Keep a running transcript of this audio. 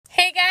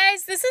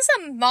guys, this is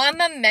a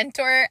Mama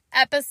Mentor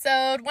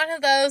episode, one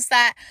of those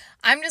that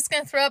I'm just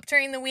going to throw up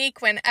during the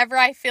week whenever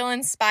I feel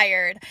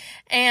inspired.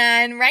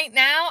 And right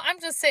now, I'm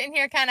just sitting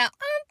here kind of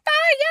on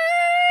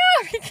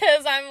fire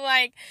because I'm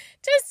like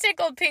just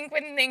tickled pink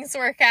when things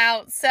work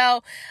out.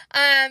 So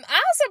I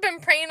also been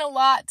praying a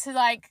lot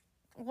to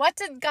what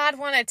did God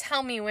want to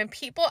tell me when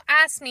people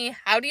ask me,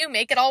 how do you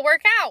make it all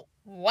work out?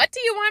 What do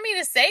you want me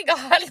to say, God?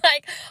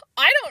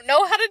 I don't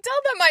know how to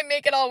tell them I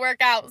make it all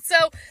work out. So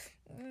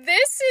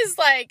this is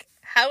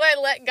how I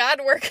let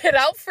God work it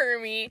out for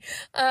me.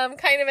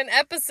 Kind of an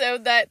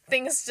episode that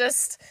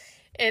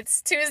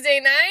it's Tuesday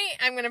night.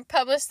 I'm going to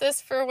publish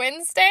this for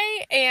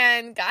Wednesday,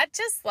 and God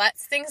just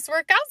lets things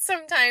work out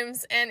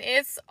sometimes, and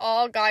it's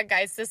all God,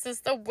 guys. This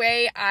is the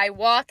way I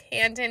walk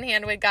hand in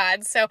hand with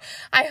God. So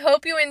I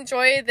hope you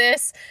enjoy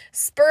this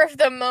spur of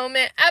the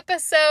moment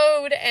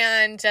episode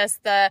and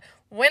just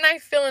when I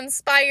feel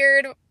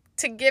inspired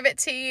to give it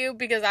to you,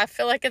 because I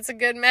feel like it's a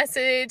good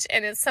message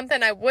and it's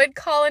something I would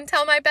call and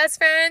tell my best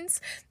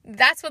friends.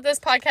 That's what this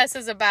podcast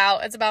is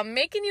about. It's about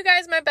making you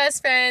guys my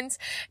best friends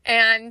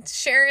and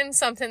sharing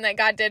something that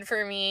God did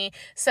for me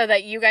so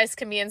that you guys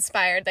can be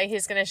inspired that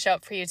He's going to show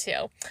up for you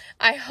too.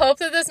 I hope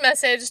that this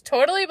message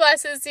totally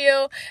blesses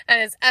you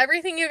and it's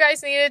everything you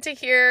guys needed to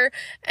hear.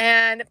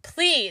 And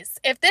please,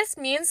 if this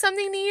means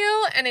something to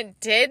you and it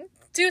did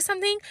do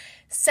something,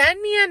 send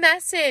me a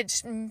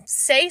message,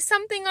 say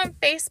something on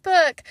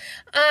Facebook,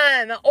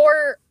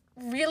 or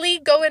really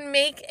go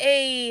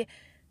to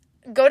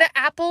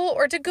Apple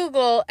or to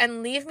Google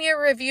and leave me a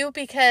review,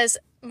 because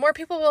more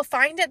people will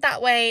find it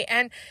that way.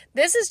 And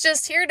this is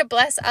just here to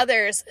bless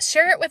others.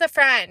 Share it with a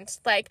friend.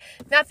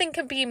 Nothing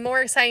could be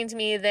more exciting to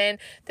me than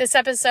this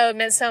episode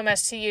meant so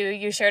much to you.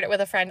 You shared it with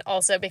a friend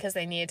also because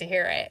they needed to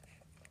hear it.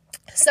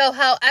 So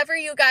however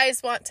you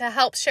guys want to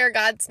help share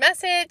God's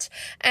message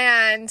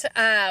and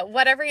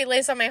whatever He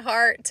lays on my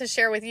heart to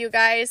share with you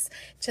guys,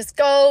 just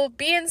go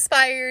be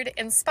inspired,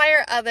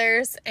 inspire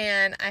others,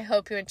 and I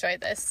hope you enjoy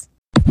this.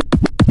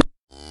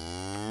 He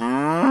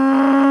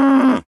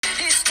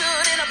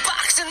stood in a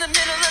box in the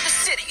middle of the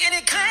city and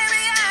he claimed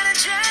he had a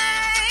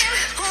dream.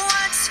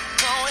 What's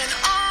going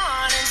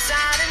on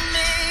inside of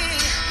me?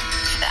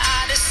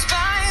 I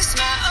despise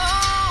my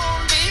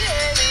own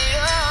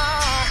behavior.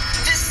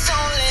 This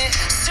only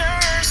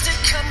serves to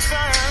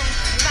confirm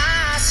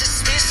my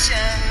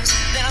suspicions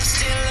that I'm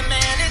still a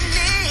man in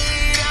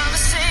need of a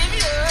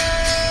savior.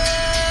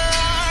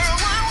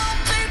 What will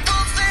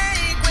people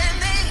think when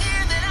they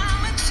hear that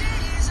I'm a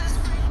Jesus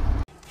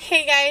freak?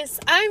 Hey guys,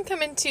 I'm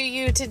coming to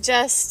you to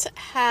just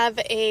have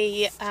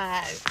a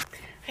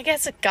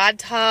God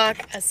talk,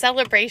 a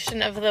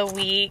celebration of the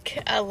week,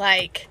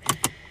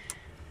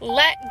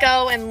 let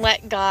go and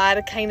let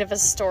God kind of a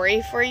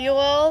story for you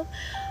all.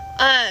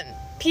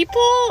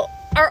 People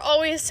are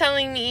always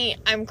telling me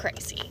I'm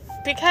crazy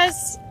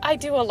because I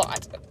do a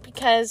lot.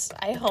 Because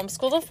I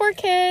homeschool the 4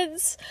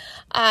 kids.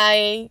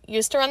 I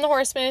used to run the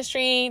horse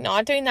ministry,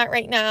 not doing that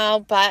right now,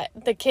 but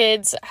the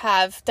kids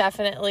have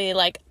definitely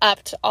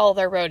upped all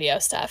their rodeo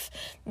stuff.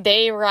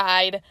 They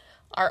ride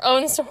our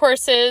own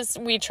horses.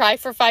 We try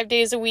for 5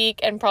 days a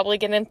week and probably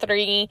get in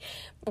 3.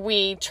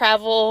 We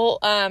travel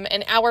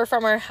an hour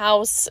from our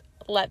house,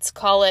 let's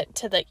call it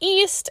to the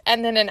east,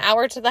 and then an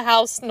hour to the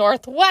house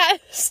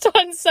northwest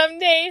on some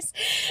days.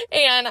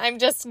 And I'm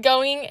just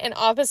going in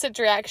opposite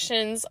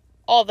directions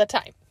all the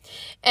time.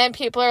 And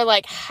people are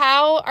like,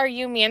 how are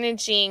you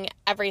managing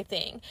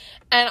everything?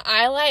 And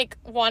I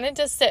wanted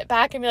to sit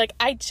back and be like,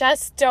 I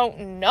just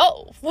don't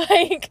know.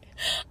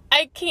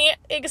 I can't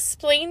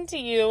explain to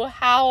you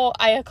how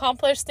I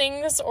accomplish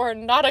things or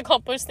not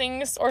accomplish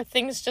things, or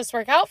things just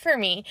work out for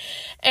me.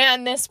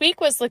 And this week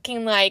was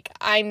looking like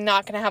I'm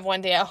not going to have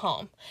one day at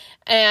home.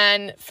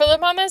 And for the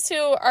mamas who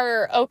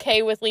are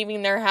okay with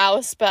leaving their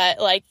house, but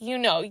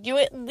you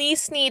at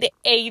least need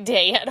a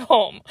day at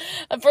home.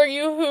 For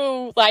you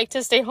who like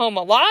to stay home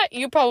a lot,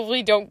 you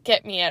probably don't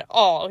get me at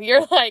all.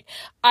 You're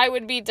I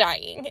would be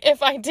dying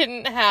if I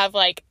didn't have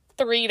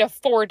 3 to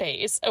 4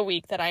 days a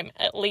week that I'm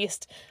at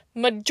least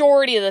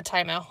majority of the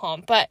time at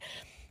home. But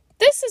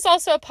this is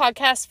also a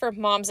podcast for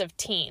moms of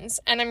teens.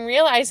 And I'm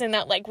realizing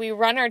that we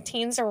run our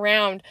teens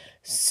around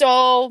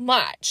so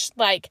much.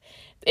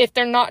 If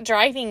they're not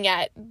driving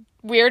yet,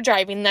 we're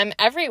driving them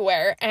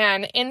everywhere.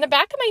 And in the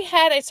back of my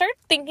head, I started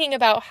thinking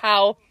about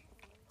how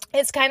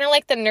it's kind of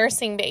like the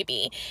nursing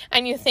baby,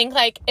 and you think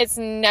it's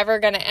never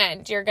going to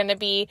end. You're going to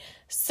be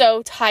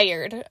so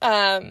tired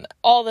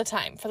all the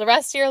time. For the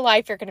rest of your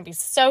life, you're going to be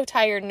so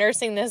tired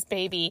nursing this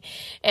baby.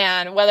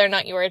 And whether or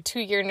not you were a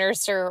 2-year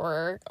nurser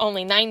or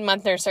only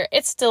 9-month nurser,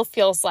 it still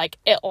feels like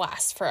it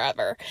lasts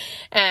forever.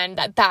 And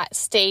that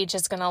stage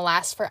is going to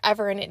last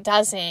forever, and it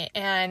doesn't.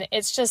 And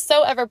it's just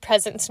so ever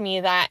present to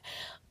me that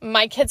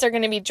my kids are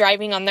going to be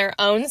driving on their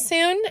own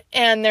soon,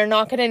 and they're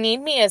not going to need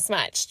me as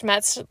much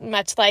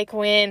like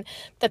when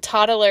the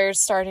toddler's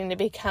starting to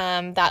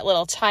become that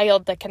little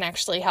child that can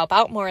actually help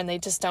out more, and they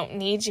just don't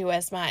need you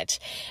as much.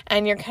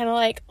 And you're kind of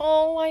like,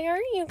 oh, why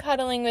aren't you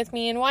cuddling with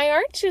me? And why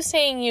aren't you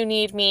saying you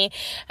need me?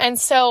 And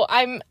so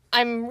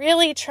I'm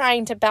really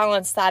trying to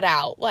balance that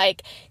out.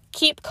 Like,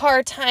 keep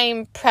car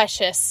time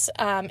precious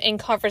in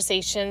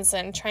conversations,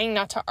 and trying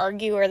not to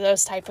argue or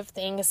those type of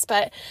things,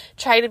 but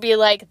try to be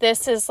like,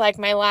 this is like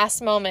my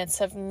last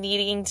moments of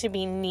needing to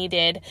be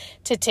needed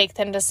to take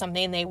them to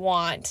something they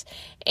want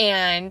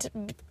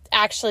and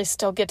actually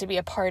still get to be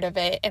a part of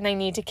it. And I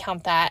need to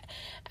count that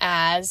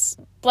as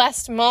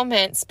blessed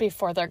moments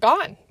before they're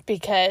gone,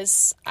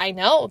 because I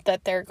know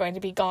that they're going to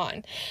be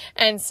gone.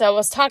 And so I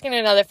was talking to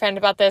another friend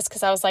about this,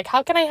 because I was like,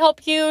 how can I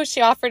help you?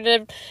 She offered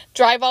to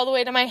drive all the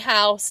way to my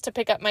house to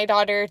pick up my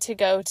daughter to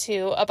go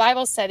to a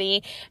Bible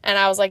study. And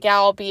I was like, yeah,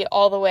 I'll be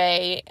all the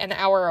way an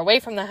hour away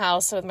from the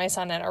house with my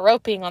son at a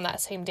roping on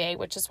that same day,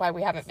 which is why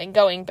we haven't been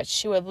going. But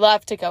she would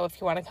love to go if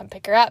you want to come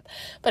pick her up.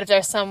 But if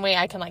there's some way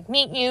I can like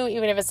meet you,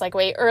 even if it's like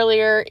way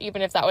earlier,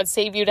 even if that would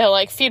save you to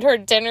like feed her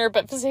dinner,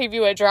 but save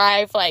you a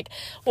drive, like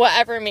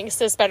whatever makes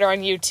this better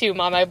on you too,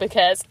 Mama,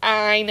 because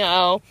I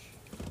know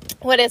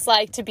what it's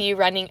like to be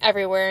running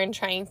everywhere and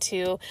trying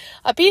to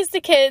appease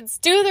the kids,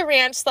 do the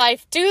ranch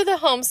life, do the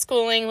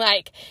homeschooling.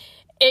 Like,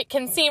 it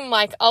can seem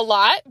like a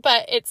lot,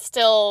 but it's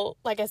still,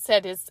 like I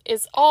said,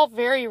 is all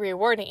very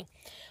rewarding.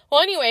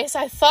 Well, anyway,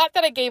 so I thought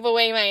that I gave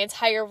away my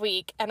entire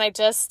week, and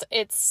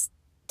it's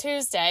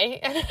Tuesday,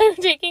 and I'm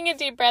taking a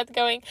deep breath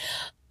going,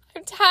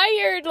 I'm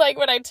tired. Like,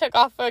 when I took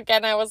off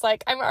again, I was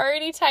like, I'm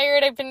already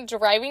tired. I've been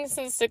driving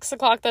since 6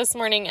 o'clock this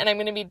morning, and I'm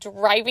going to be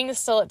driving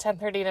still at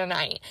 10:30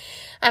 tonight.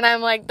 And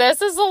I'm like,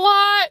 this is a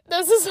lot,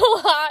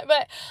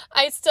 but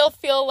I still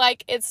feel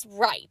like it's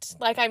right.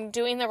 Like, I'm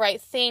doing the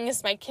right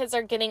things. My kids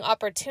are getting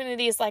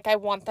opportunities like I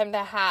want them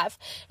to have,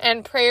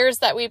 and prayers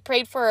that we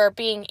prayed for are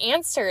being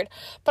answered.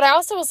 But I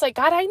also was like,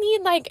 God, I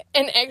need like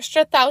an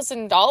extra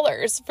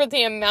 $1,000 for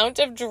the amount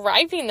of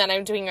driving that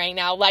I'm doing right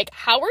now. Like,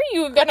 how are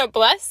you going to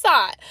bless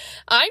that?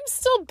 I'm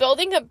still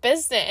building a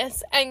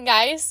business, and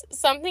guys,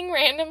 something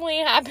randomly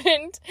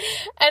happened,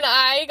 and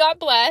I got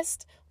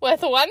blessed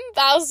with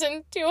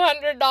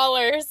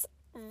 $1,200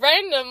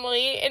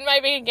 randomly in my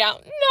bank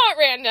account. Not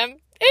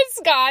random,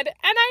 it's God, and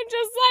I'm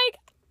just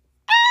like,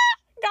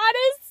 God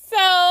is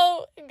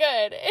so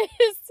good.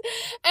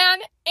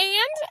 And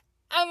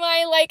on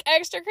my like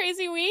extra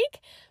crazy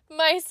week,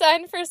 my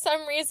son, for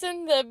some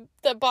reason, the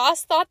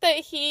boss thought that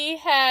he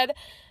had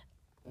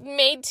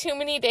made too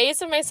many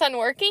days of my son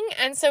working,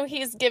 and so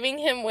he's giving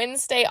him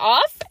Wednesday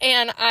off,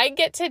 and I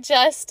get to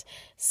just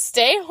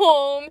stay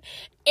home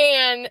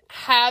and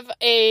have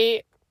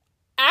a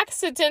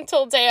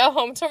accidental day at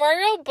home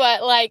tomorrow,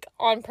 but like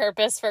on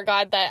purpose for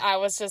God, that I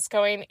was just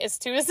going, it's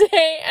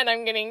Tuesday and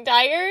I'm getting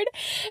tired.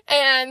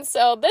 And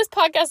so this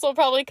podcast will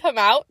probably come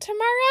out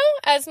tomorrow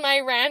as my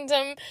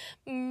random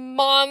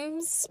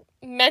mom's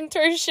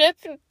mentorship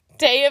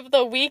day of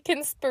the week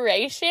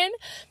inspiration.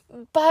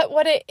 But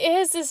what it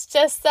is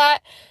just that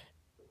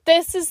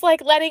this is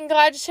like letting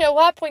God show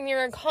up when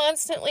you're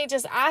constantly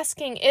just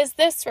asking, is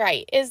this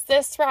right? Is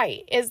this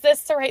right? Is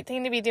this the right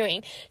thing to be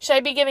doing? Should I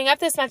be giving up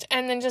this much?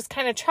 And then just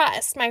kind of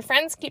trust. My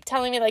friends keep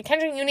telling me, like,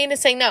 Kendra, you need to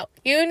say no.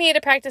 You need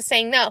to practice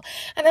saying no.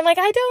 And I'm like,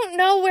 I don't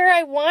know where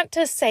I want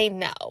to say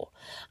no.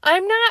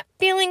 I'm not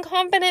feeling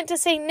confident to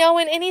say no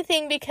in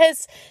anything,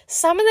 because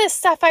some of this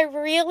stuff I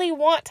really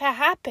want to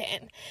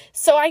happen.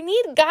 So I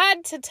need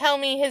God to tell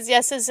me his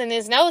yeses and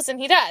his nos,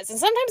 and he does. And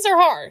sometimes they're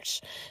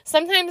harsh.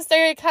 Sometimes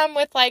they come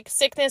with like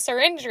sickness or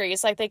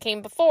injuries like they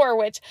came before,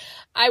 which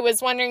I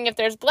was wondering if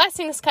there's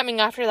blessings coming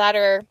after that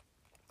or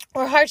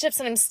hardships,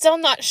 and I'm still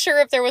not sure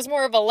if there was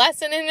more of a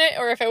lesson in it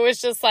or if it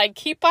was just like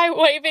keep on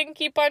waving,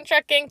 keep on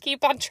trucking,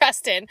 keep on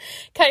trusting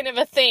kind of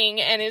a thing,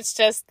 and it's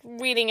just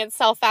weeding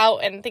itself out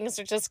and things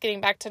are just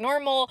getting back to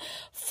normal,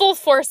 full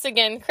force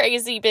again,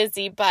 crazy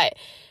busy, but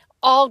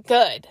all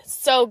good.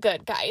 So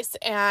good, guys.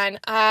 And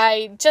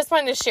I just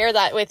wanted to share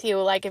that with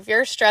you. Like, if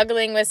you're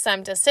struggling with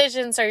some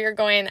decisions or you're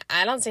going,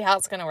 I don't see how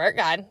it's going to work,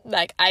 God.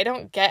 Like, I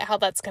don't get how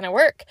that's going to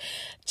work.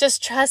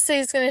 Just trust that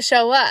he's going to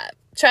show up.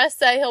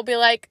 Trust that he'll be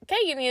like, okay,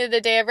 you needed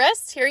a day of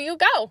rest. Here you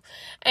go.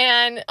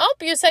 And, oh,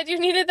 you said you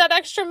needed that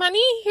extra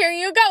money. Here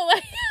you go.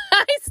 Like,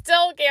 I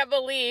still can't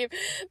believe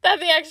that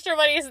the extra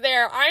money's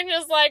there. I'm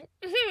just like,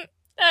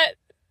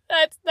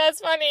 That's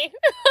funny.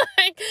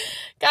 Like,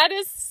 God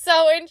is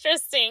so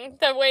interesting.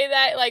 The way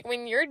that, like,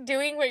 when you're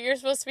doing what you're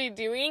supposed to be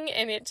doing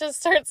and it just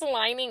starts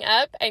lining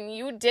up and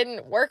you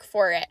didn't work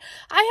for it.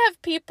 I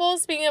have people,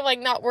 speaking of, like,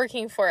 not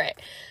working for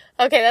it.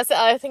 Okay, that's the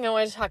other thing I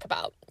wanted to talk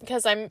about,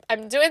 because I'm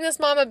doing this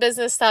mama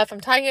business stuff.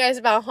 I'm talking to you guys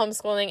about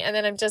homeschooling, and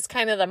then I'm just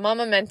kind of the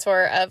mama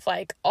mentor of,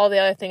 like, all the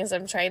other things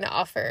I'm trying to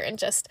offer and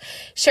just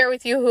share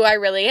with you who I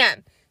really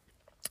am.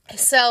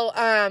 So,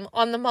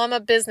 on the mama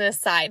business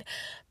side,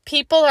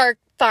 people are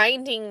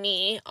finding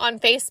me on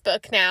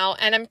Facebook now,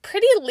 and I'm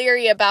pretty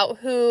leery about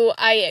who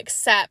I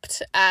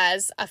accept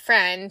as a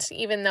friend,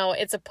 even though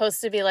it's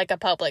supposed to be like a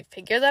public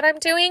figure that I'm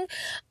doing.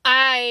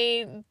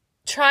 I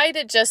try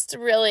to just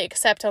really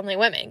accept only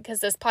women, because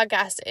this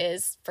podcast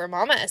is for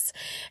mamas.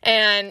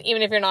 And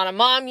even if you're not a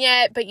mom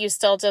yet, but you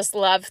still just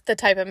love the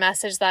type of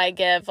message that I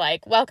give,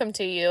 like, welcome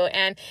to you.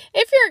 And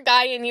if you're a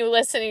guy and you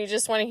listen and you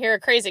just want to hear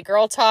a crazy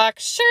girl talk,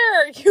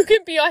 sure, you can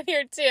be on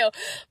here too.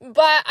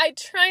 But I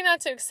try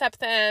not to accept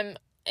them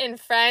in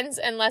friends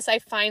unless I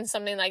find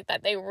something like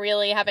that they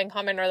really have in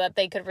common, or that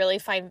they could really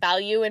find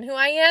value in who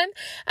I am,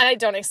 and I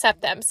don't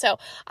accept them. So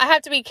I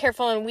have to be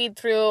careful and weed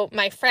through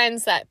my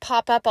friends that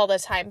pop up all the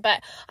time.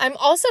 But I'm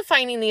also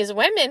finding these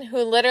women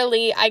who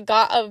literally, I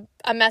got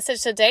a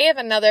message today of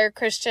another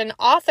Christian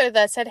author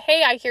that said,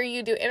 hey, I hear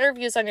you do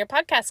interviews on your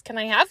podcast. Can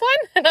I have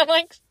one? And I'm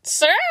like,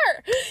 sure.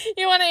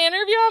 You want to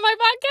interview on my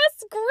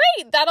podcast?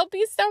 Great. That'll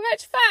be so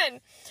much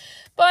fun.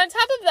 But on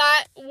top of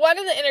that, one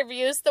of the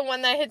interviews, the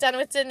one that I had done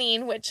with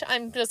Deneen, which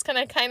I'm just going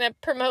to kind of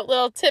promote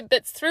little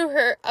tidbits through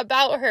her,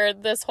 about her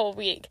this whole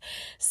week.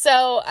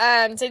 So,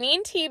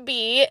 Deneen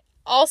TB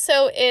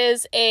also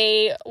is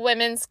a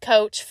women's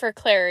coach for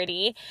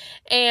Clarity.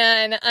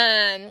 And,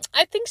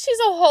 I think she's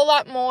a whole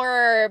lot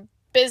more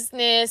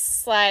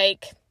business,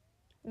 like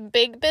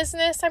big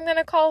business, I'm going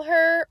to call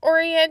her,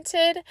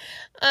 oriented.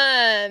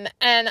 And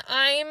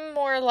I'm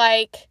more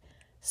like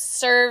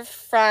serve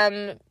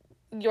from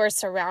your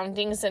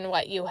surroundings and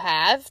what you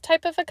have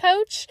type of a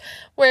coach,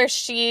 where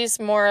she's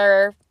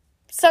more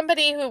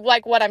somebody who,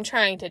 like what I'm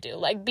trying to do,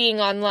 like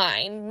being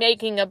online,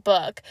 making a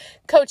book,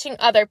 coaching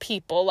other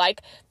people,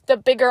 like the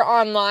bigger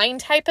online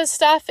type of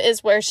stuff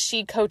is where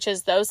she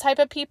coaches those type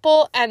of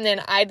people. And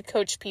then I'd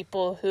coach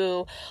people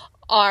who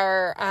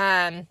are,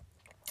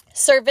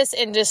 service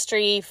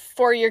industry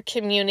for your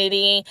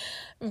community,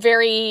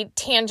 very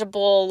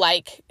tangible,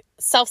 like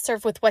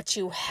self-serve with what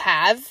you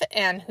have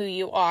and who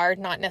you are,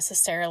 not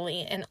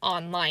necessarily an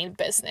online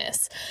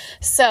business.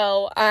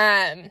 So,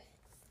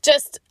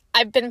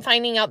 I've been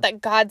finding out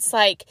that God's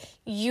like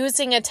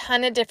using a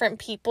ton of different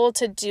people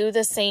to do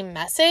the same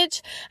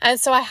message. And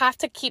so I have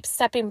to keep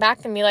stepping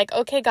back and be like,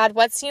 okay, God,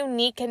 what's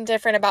unique and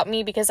different about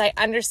me? Because I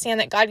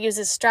understand that God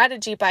uses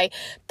strategy by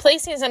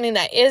placing something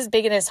that is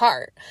big in his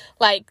heart.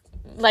 Like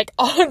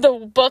all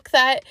the book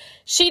that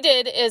she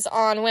did is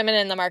on women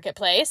in the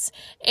marketplace.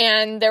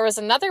 And there was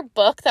another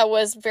book that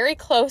was very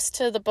close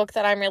to the book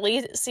that I'm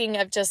releasing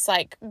of just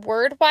like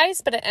word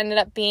wise, but it ended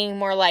up being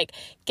more like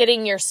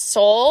getting your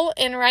soul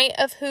in right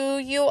of who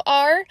you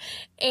are.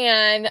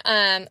 And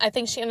I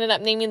think she ended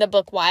up naming the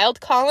book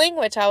Wild Calling,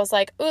 which I was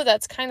like, ooh,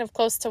 that's kind of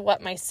close to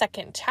what my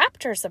second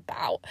chapter's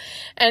about.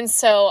 And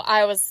so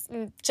I was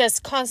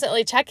just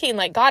constantly checking,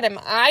 like, God, am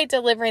I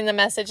delivering the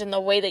message in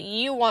the way that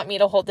you want me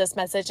to hold this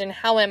message? And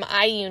how am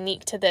I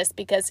unique to this?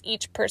 Because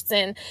each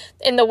person,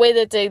 in the way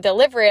that they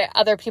deliver it,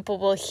 other people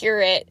will hear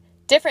it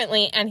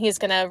differently, and he's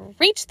going to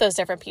reach those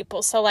different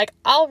people. So like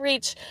I'll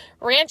reach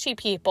ranchy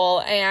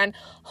people and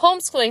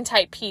homeschooling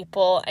type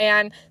people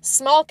and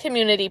small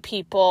community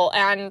people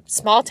and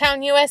small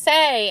town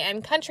USA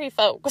and country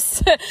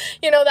folks.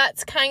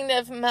 That's kind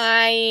of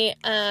my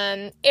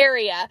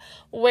area,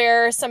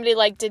 where somebody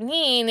like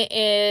Deneen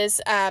is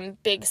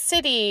big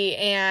city,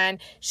 and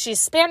she's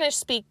Spanish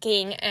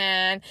speaking,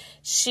 and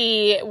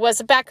she was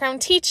a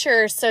background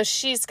teacher. So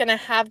she's going to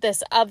have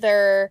this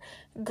other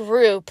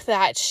group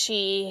that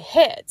she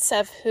hits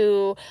of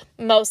who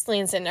most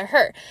leans into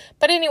her.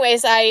 But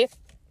anyways, I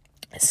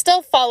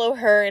still follow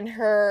her in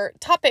her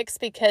topics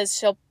because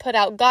she'll put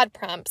out God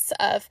prompts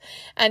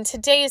and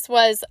today's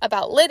was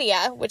about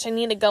Lydia, which I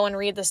need to go and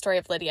read the story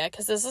of Lydia,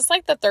 because this is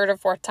like the third or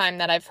fourth time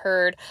that I've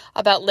heard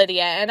about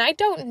Lydia, and I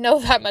don't know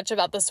that much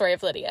about the story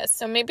of Lydia.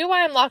 So maybe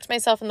while I'm locked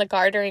myself in the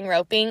car during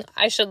roping,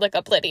 I should look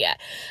up Lydia,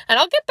 and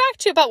I'll get back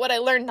to you about what I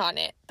learned on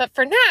it. But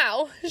for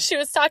now, she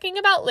was talking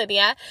about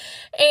Lydia,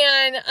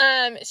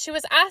 and she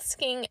was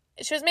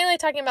mainly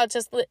talking about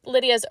just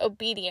Lydia's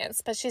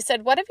obedience. But she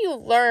said, what have you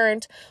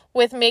learned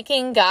with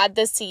making God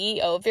the CEO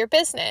of your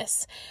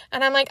business?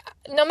 And I'm like,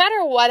 no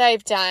matter what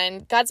I've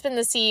done, God's been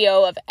the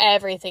CEO of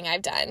everything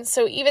I've done.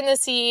 So even the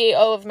CEO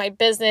of my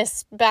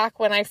business back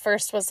when I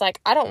first was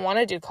like, I don't want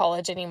to do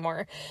college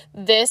anymore.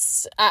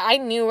 I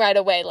knew right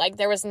away, like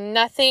there was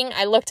nothing.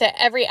 I looked at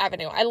every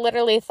avenue. I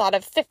literally thought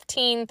of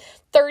 15,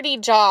 30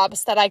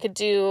 jobs that I could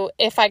do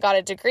if I got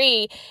a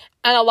degree.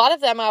 And a lot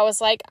of them, I was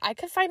like, I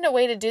could find a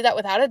way to do that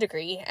without a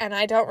degree. And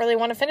I don't really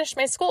want to finish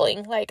my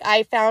schooling. Like,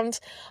 I found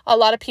a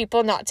lot of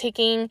people not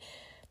taking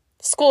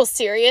school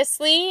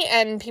seriously,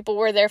 and people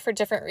were there for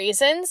different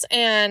reasons.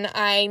 And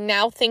I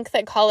now think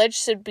that college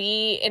should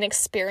be an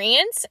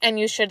experience, and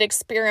you should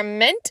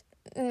experiment,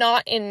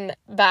 not in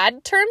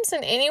bad terms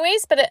in any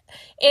ways, but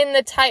in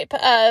the type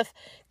of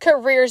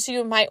careers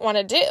you might want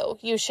to do.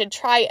 You should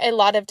try a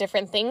lot of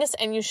different things,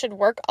 and you should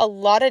work a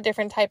lot of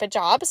different type of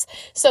jobs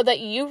so that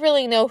you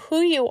really know who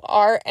you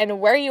are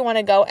and where you want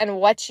to go and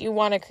what you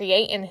want to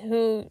create and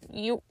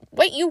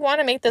what you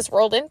want to make this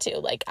world into.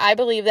 Like, I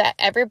believe that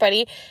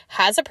everybody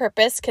has a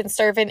purpose, can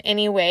serve in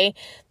any way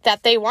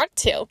that they want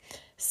to.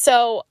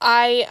 So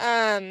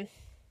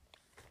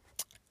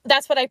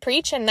that's what I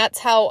preach, and that's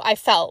how I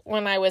felt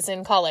when I was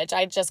in college.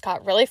 I just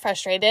got really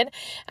frustrated,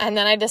 and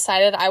then I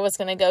decided I was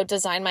going to go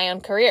design my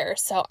own career.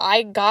 So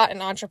I got an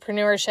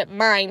entrepreneurship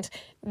mind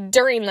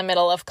during the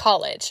middle of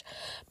college.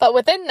 But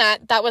within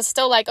that was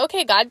still like,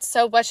 okay, God,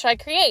 so what should I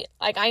create?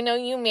 Like, I know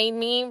you made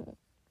me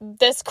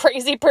this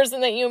crazy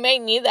person that you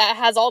made me that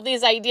has all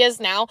these ideas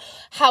now.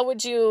 How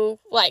would you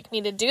like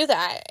me to do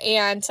that?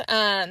 And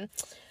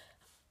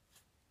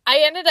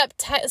I ended up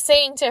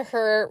saying to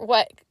her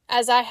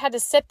as I had to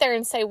sit there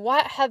and say,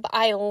 what have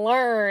I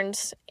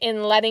learned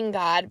in letting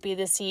God be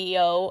the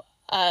CEO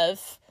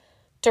of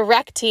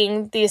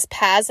directing these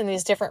paths and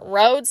these different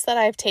roads that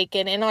I've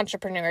taken in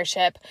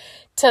entrepreneurship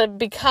to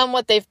become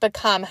what they've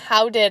become?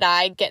 How did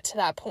I get to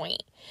that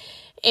point?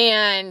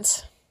 And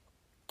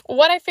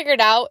what I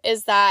figured out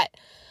is that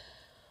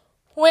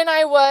when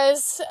I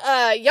was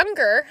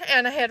younger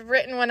and I had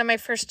written one of my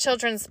first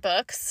children's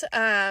books,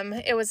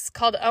 it was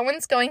called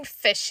Owen's Going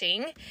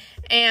Fishing,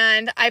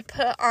 and I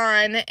put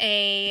on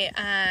a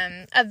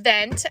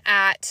event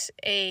at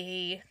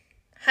a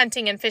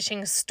hunting and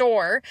fishing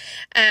store,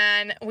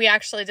 and we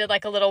actually did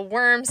like a little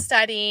worm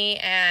study,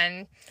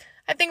 and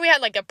I think we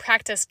had like a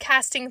practice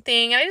casting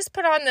thing. I just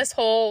put on this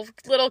whole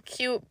little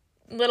cute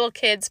little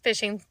kids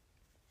fishing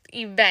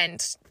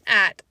event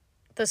at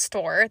the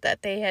store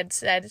that they had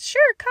said,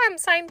 sure, come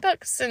sign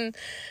books and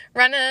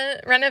run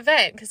an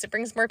event because it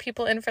brings more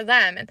people in for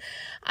them.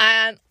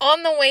 And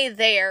on the way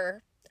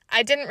there,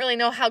 I didn't really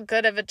know how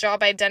good of a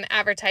job I'd done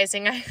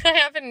advertising. I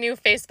have a new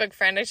Facebook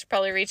friend. I should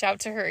probably reach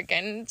out to her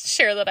again and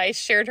share that I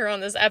shared her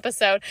on this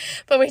episode.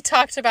 But we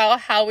talked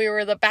about how we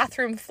were the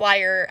bathroom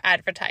flyer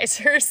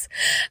advertisers.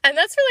 And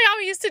that's really how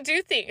we used to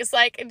do things.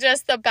 Like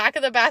just the back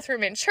of the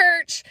bathroom in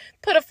church,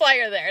 put a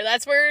flyer there.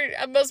 That's where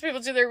most people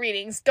do their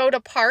readings. Go to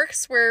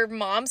parks where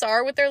moms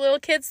are with their little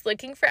kids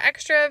looking for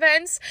extra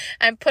events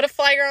and put a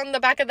flyer on the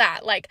back of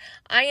that. Like,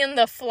 I am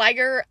the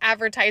flyer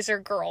advertiser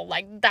girl.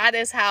 Like, that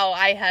is how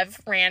I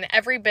have ran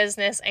every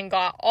business and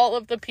got all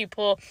of the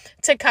people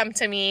to come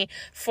to me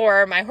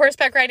for my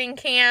horseback riding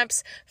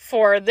camps,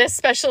 for this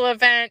special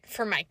event,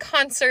 for my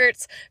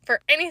concerts,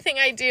 for anything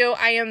I do.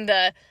 I am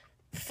the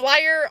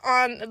flyer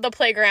on the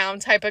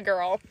playground type of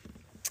girl.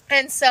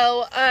 And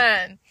so,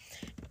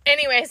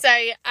 anyways,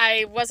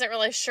 I wasn't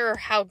really sure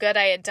how good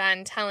I had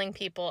done telling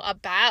people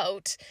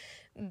about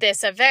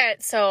this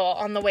event. So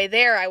on the way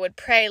there, I would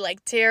pray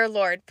like, dear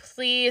Lord,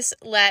 please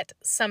let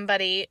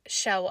somebody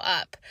show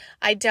up.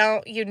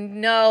 You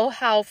know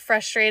how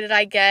frustrated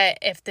I get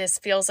if this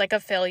feels like a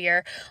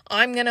failure.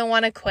 I'm going to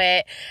want to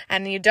quit.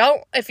 And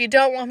if you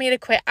don't want me to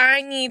quit,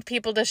 I need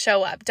people to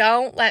show up.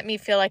 Don't let me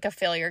feel like a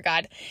failure,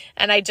 God.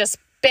 And I just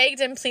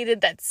begged and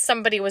pleaded that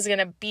somebody was going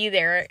to be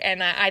there,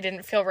 and I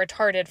didn't feel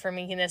retarded for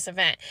making this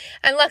event.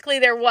 And luckily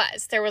there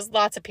was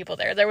lots of people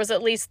there. There was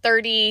at least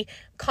 30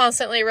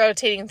 constantly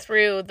rotating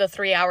through the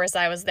 3 hours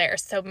I was there.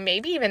 So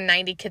maybe even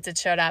 90 kids had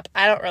showed up.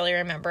 I don't really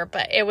remember,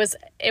 but it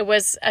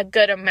was a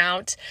good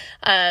amount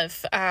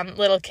of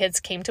little kids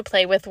came to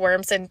play with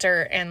worms and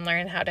dirt and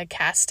learn how to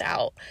cast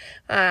out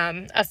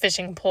a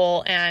fishing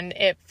pole, and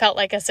it felt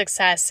like a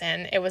success,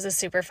 and it was a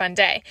super fun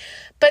day.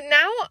 But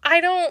now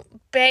I don't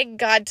beg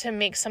God to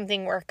make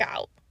something work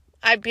out.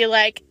 I'd be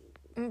like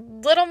a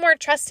little more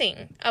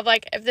trusting of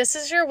like, if this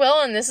is your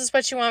will and this is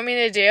what you want me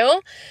to do,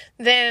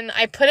 then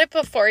I put it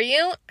before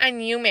you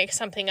and you make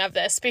something of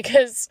this,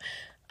 because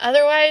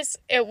otherwise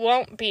it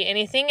won't be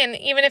anything. And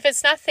even if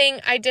it's nothing,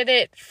 I did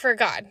it for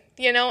God,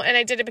 and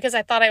I did it because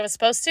I thought I was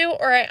supposed to,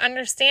 or I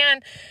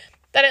understand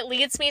that it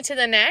leads me to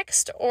the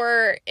next,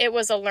 or it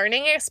was a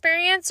learning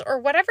experience, or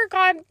whatever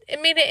God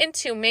made it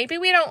into. Maybe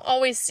we don't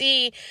always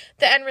see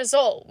the end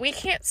result. We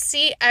can't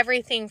see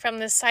everything from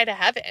this side of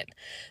heaven.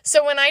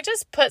 So when I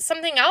just put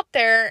something out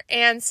there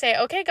and say,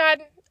 okay,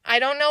 God, I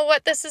don't know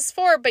what this is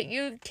for, but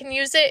you can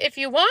use it if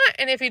you want.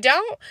 And if you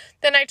don't,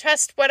 then I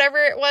trust whatever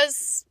it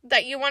was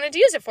that you wanted to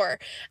use it for.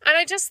 And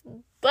I just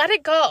let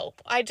it go.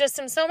 I just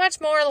am so much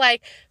more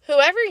like,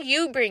 whoever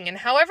you bring in,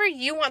 however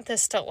you want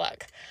this to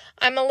look.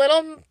 I'm a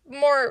little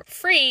more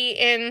free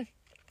in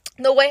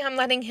the way I'm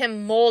letting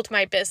him mold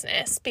my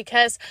business,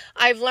 because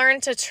I've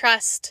learned to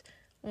trust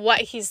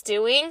what he's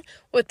doing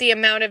with the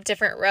amount of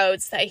different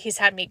roads that he's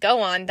had me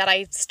go on, that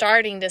I'm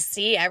starting to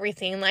see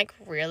everything like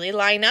really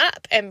line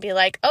up and be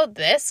like, oh,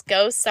 this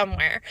goes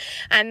somewhere.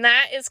 And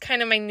that is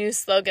kind of my new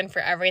slogan for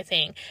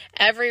everything.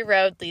 Every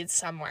road leads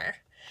somewhere.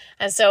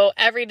 And so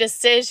every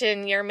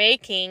decision you're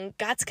making,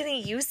 God's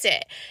going to use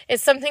it.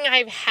 It's something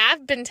I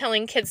have been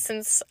telling kids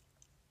since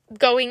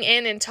going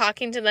in and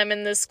talking to them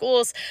in the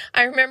schools.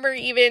 I remember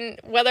even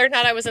whether or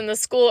not I was in the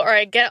school or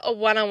I get a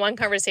one-on-one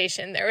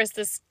conversation, there was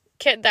this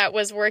kid that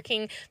was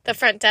working the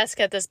front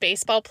desk at this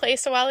baseball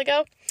place a while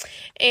ago.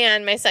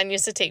 And my son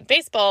used to take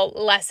baseball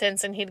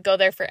lessons, and he'd go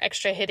there for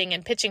extra hitting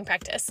and pitching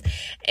practice.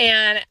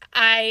 And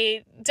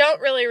I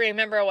don't really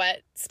remember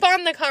what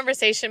spawned the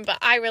conversation, but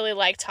I really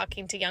like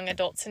talking to young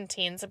adults and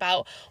teens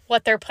about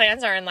what their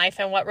plans are in life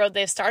and what road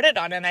they've started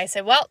on. And I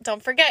said, well,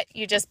 don't forget,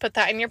 you just put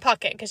that in your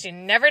pocket because you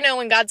never know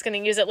when God's going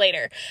to use it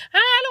later.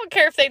 I don't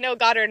care if they know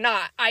God or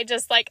not.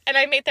 And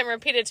I made them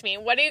repeat it to me.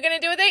 What are you going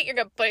to do with it? You're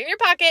going to put it in your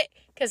pocket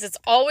because it's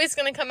always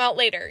going to come out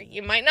later.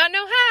 You might not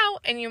know how,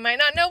 and you might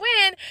not know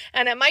when,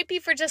 and it might be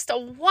for just a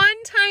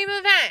one-time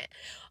event.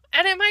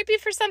 And it might be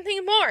for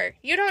something more.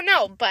 You don't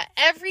know. But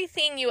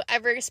everything you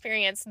ever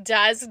experience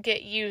does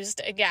get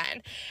used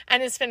again.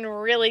 And it's been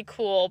really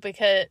cool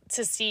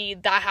to see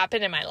that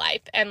happen in my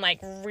life and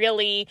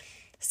really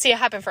see it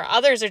happen for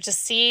others, or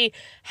just see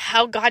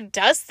how God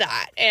does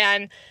that.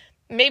 And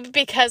maybe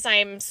because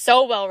I'm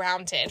so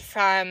well-rounded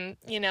from,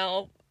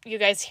 you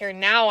guys hear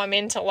now, I'm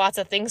into lots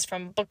of things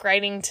from book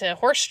writing to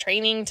horse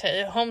training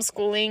to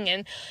homeschooling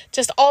and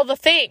just all the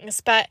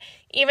things. But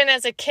even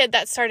as a kid,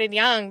 that started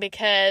young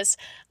because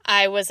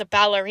I was a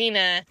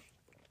ballerina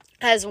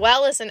as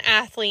well as an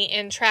athlete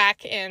in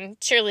track and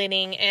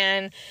cheerleading,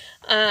 and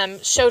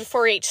showed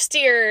 4-H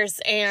steers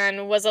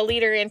and was a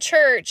leader in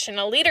church and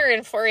a leader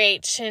in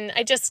 4-H. And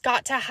I just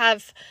got to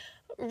have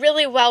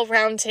really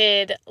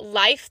well-rounded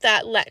life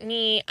that let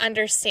me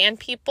understand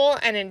people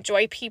and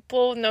enjoy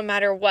people no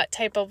matter what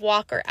type of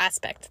walk or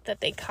aspect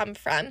that they come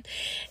from.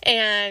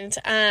 And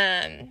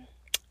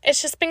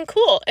it's just been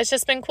cool. It's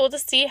just been cool to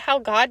see how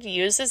God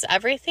uses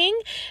everything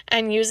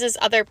and uses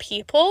other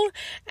people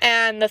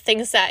and the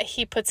things that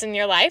he puts in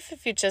your life.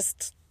 If you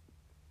just,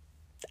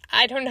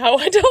 I don't know,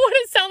 I don't want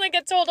to sound like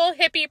a total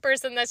hippie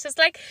person that's just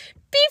like,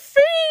 be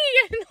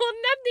free and hold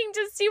nothing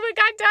to see what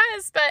God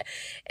does. But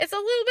it's a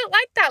little bit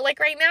like that.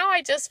 Like right now,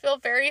 I just feel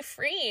very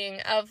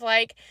freeing of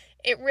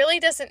it really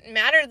doesn't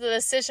matter the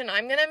decision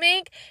I'm going to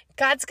make.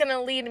 God's going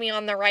to lead me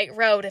on the right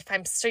road if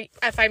I'm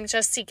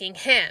just seeking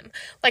him.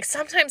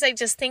 Sometimes I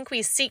just think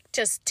we seek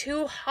just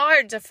too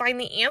hard to find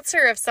the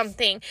answer of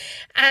something.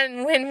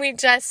 And when we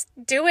just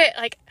do it,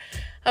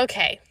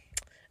 okay.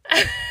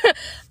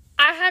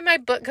 I had my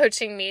book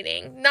coaching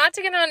meeting, not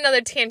to get on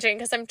another tangent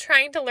because I'm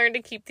trying to learn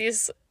to keep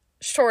these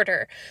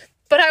shorter,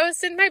 but I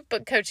was in my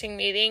book coaching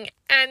meeting,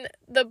 and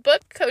the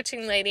book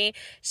coaching lady,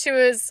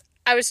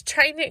 I was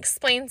trying to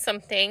explain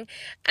something,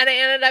 and I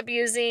ended up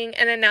using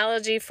an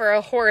analogy for a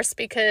horse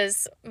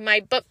because my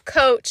book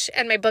coach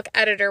and my book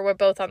editor were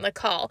both on the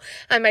call.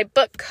 And my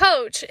book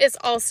coach is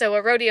also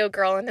a rodeo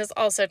girl and has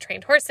also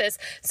trained horses.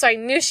 So I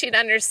knew she'd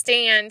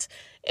understand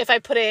if I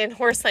put it in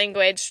horse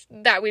language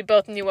that we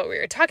both knew what we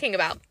were talking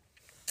about.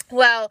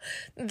 Well,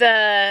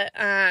 the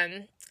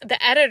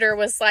editor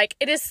was like,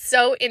 it is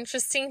so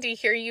interesting to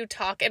hear you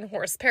talk in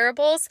horse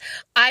parables.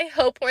 I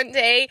hope one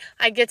day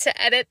I get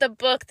to edit the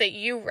book that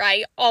you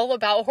write all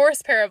about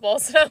horse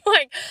parables. And I'm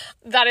like,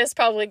 that is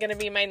probably going to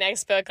be my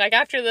next book.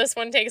 After this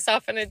one takes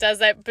off and it does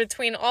that,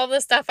 between all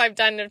the stuff I've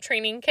done of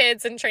training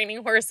kids and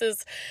training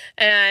horses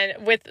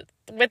and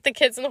with the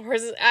kids and the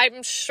horses,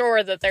 I'm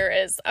sure that there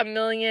is a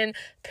million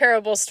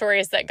parable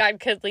stories that God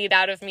could lead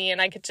out of me,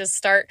 and I could just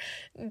start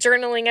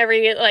journaling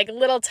every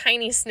little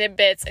tiny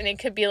snippets, and it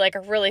could be a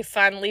really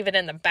fun leave it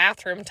in the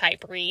bathroom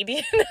type read,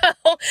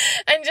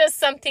 and just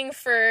something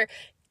for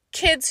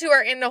kids who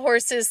are into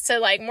horses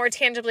to more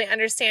tangibly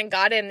understand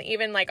God, and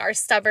even our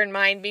stubborn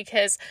mind,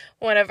 because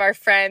one of our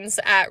friends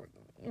at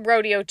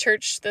rodeo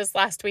church this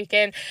last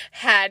weekend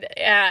had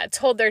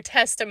told their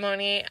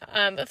testimony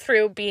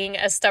through being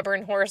a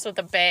stubborn horse with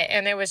a bit,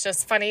 and it was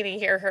just funny to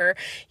hear her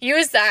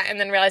use that and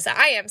then realize that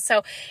I am.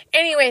 So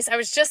anyways, I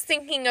was just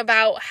thinking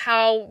about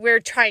how we're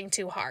trying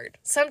too hard.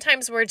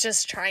 Sometimes we're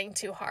just trying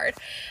too hard.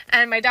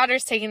 And my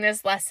daughter's taking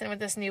this lesson with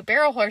this new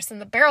barrel horse, and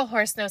the barrel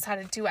horse knows how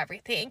to do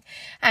everything,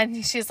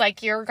 and she's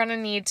like, you're gonna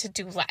need to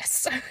do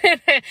less.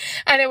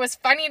 And it was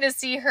funny to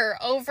see her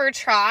over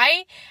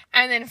try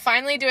and then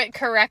finally do it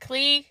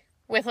correctly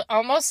with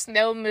almost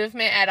no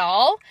movement at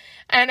all.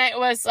 And it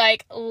was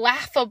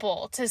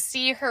laughable to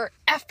see her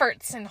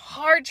efforts and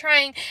hard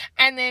trying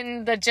and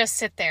then just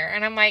sit there.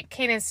 And I'm like,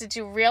 Cadence, did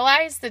you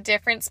realize the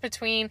difference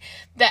between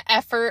the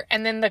effort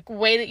and then the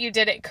way that you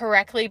did it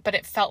correctly, but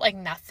it felt like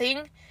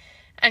nothing?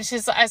 And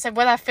I said,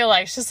 what'd that feel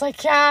like? She's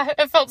like, yeah,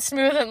 it felt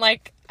smooth and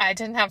I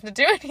didn't have to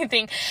do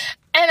anything.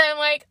 And I'm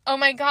like, oh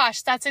my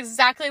gosh, that's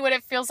exactly what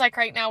it feels like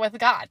right now with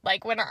God.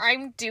 When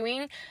I'm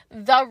doing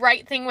the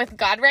right thing with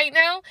God right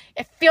now,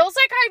 it feels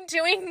like I'm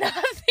doing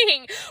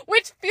nothing,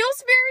 which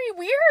feels very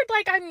weird.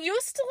 I'm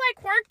used to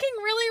working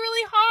really,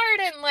 really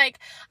hard, and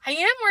I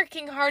am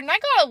working hard, and I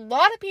got a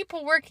lot of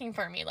people working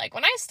for me.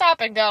 When I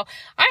stop and go,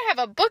 I have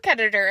a book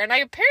editor, and I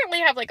apparently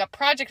have a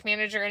project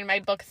manager in my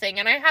book thing,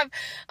 and I have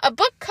a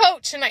book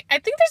coach, and I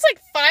think there's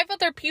 5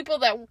 other people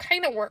that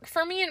kind of work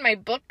for me in my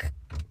book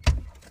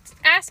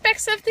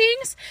aspects of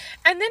things.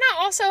 And then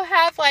I also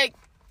have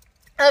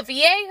a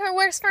VA who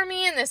works for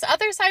me and this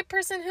other side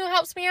person who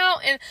helps me out.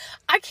 And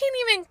I can't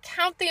even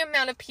count the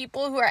amount of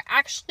people who are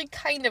actually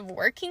kind of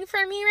working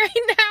for me right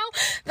now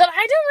that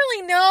I don't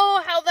really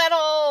know how that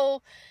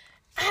all,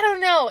 I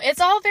don't know.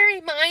 It's all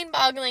very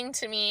mind-boggling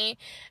to me.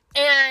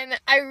 And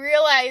I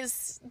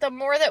realize the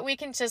more that we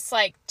can just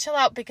like chill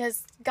out,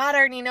 because God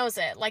already knows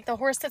it. Like the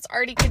horse that's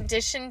already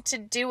conditioned to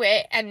do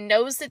it and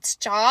knows its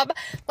job.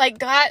 Like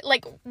God,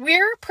 like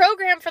we're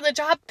programmed for the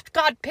job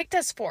God picked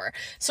us for.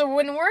 So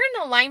when we're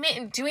in alignment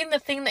and doing the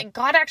thing that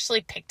God actually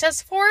picked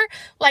us for,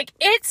 like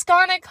it's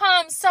gonna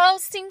come so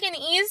stinking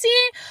easy.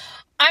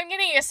 I'm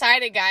getting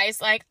excited,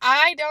 guys. Like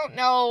I don't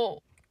know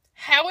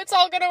how it's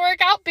all going to work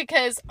out,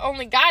 because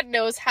only God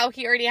knows how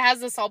he already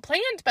has this all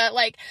planned. But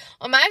like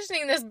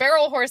imagining this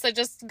barrel horse that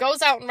just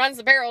goes out and runs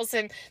the barrels.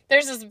 And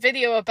there's this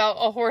video about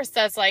a horse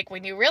that's like,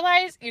 when you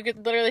realize, you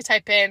could literally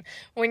type in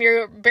when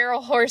your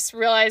barrel horse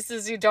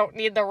realizes you don't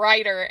need the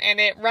rider, and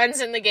it runs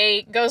in the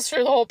gate, goes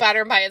through the whole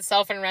pattern by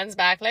itself and runs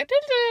back like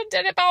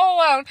did it all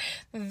alone.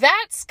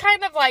 That's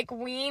kind of like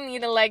we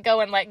need to let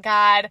go and let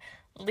God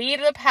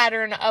lead the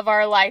pattern of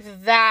our life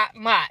that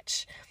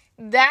much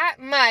that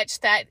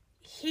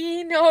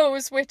he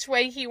knows which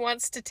way he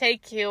wants to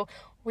take you.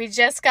 We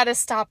just got to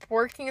stop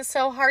working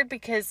so hard,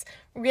 because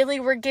really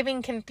we're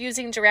giving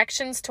confusing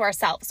directions to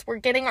ourselves. We're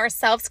getting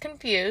ourselves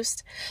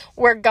confused.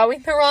 We're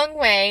going the wrong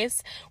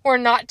ways. We're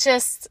not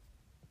just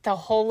the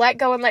whole let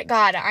go and let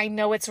God. I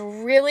know it's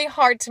really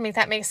hard to make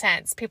that make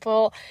sense.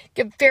 People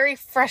get very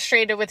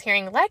frustrated with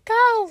hearing let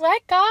go,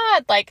 let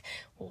God. Like,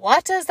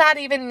 what does that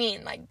even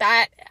mean? Like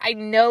that, I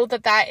know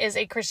that is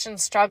a Christian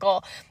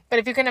struggle. But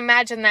if you can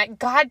imagine that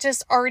God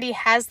just already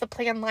has the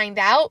plan lined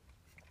out,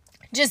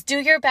 just do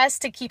your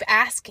best to keep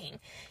asking,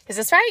 is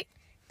this right?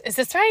 Is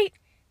this right?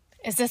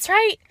 Is this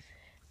right?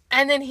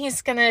 And then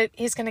he's gonna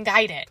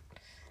guide it.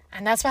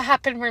 And that's what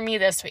happened for me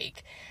this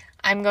week.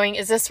 I'm going,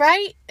 is this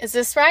right? Is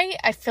this right?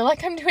 I feel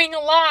like I'm doing a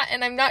lot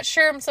and I'm not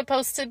sure I'm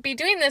supposed to be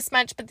doing this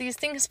much, but these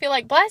things feel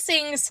like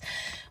blessings.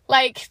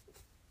 Like,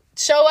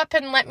 show up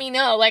and let me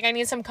know. Like, I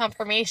need some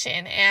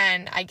confirmation.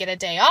 And I get a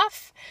day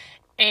off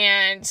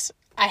and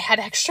I had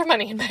extra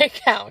money in my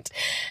account.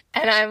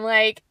 And I'm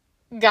like,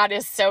 God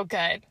is so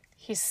good.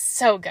 He's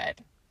so good.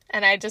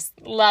 And I just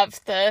love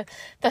the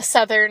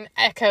Southern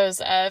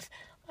echoes of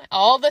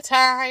all the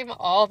time.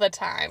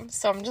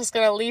 So I'm just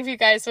going to leave you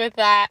guys with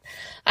that.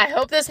 I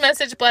hope this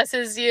message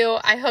blesses you.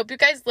 I hope you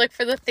guys look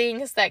for the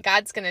things that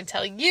God's going to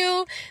tell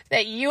you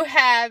that you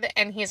have,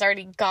 and he's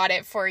already got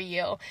it for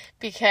you,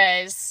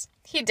 because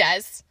he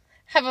does.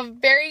 Have a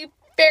very,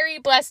 very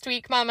blessed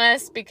week,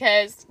 mamas,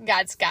 because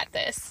God's got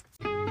this.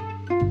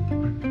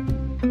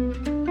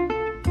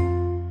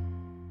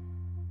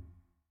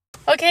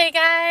 Okay,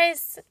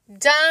 guys,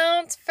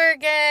 don't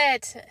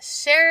forget,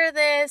 share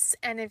this.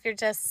 And if you're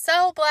just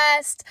so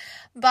blessed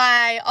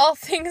by all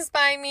things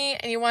by me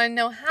and you want to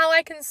know how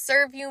I can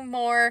serve you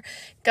more,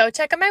 go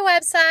check out my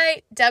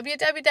website,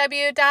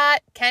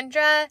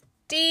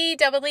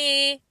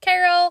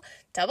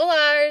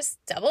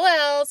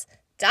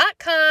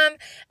 www.kendra.com,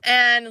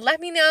 and let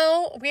me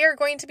know. We are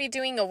going to be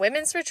doing a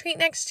women's retreat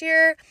next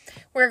year.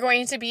 We're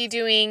going to be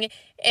doing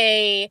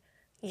a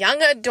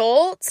young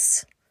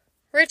adults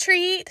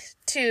retreat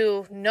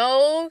to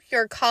know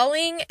your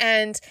calling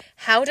and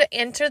how to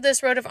enter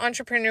this road of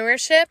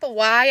entrepreneurship,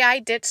 why I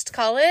ditched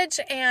college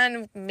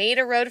and made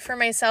a road for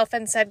myself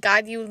and said,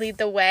 God, you lead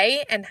the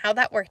way, and how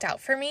that worked out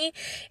for me.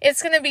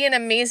 It's going to be an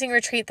amazing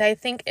retreat that I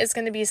think is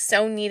going to be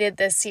so needed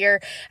this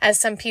year, as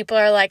some people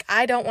are like,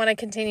 I don't want to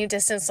continue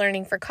distance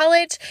learning for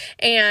college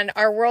and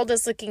our world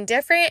is looking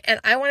different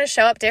and I want to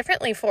show up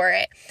differently for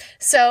it.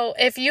 So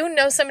if you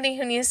know somebody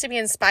who needs to be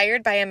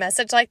inspired by a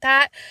message like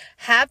that,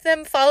 have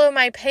them follow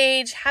my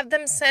page, have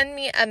them send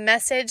me a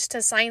message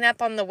to sign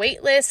up on the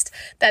wait list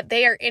that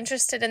they are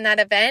interested in that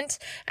event.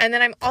 And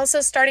then I'm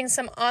also starting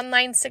some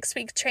online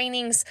 6-week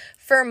trainings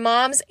for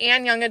moms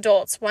and young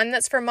adults. One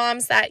that's for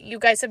moms that you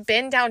guys have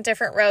been down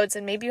different roads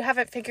and maybe you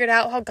haven't figured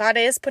out how God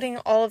is putting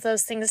all of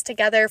those things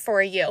together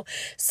for you.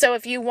 So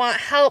if you want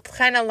help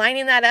kind of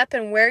lining that up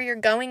and where you're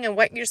going and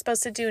what you're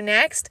supposed to do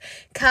next,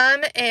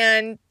 come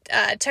and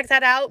check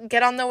that out.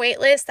 Get on the wait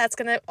list. That's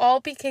going to all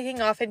be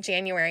kicking off in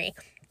January.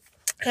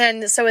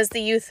 And so is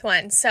the youth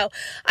one. So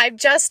I've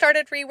just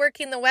started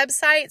reworking the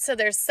website. So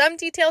there's some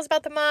details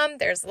about the mom.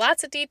 There's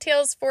lots of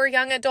details for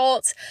young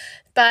adults.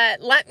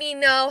 But let me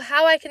know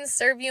how I can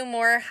serve you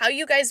more, how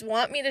you guys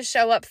want me to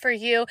show up for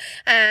you.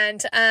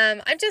 And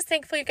I'm just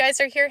thankful you guys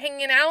are here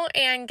hanging out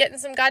and getting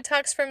some God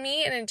talks from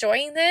me and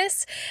enjoying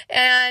this,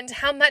 and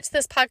how much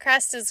this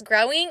podcast is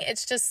growing.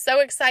 It's just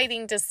so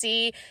exciting to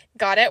see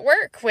God at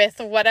work with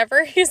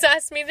whatever he's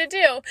asked me to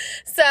do.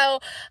 So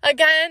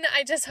again,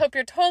 I just hope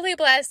you're totally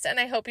blessed and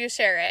I hope you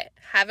share it.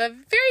 Have a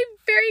very,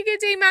 very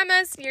good day,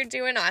 mamas. You're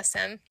doing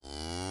awesome.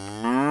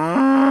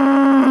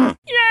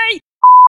 Yay!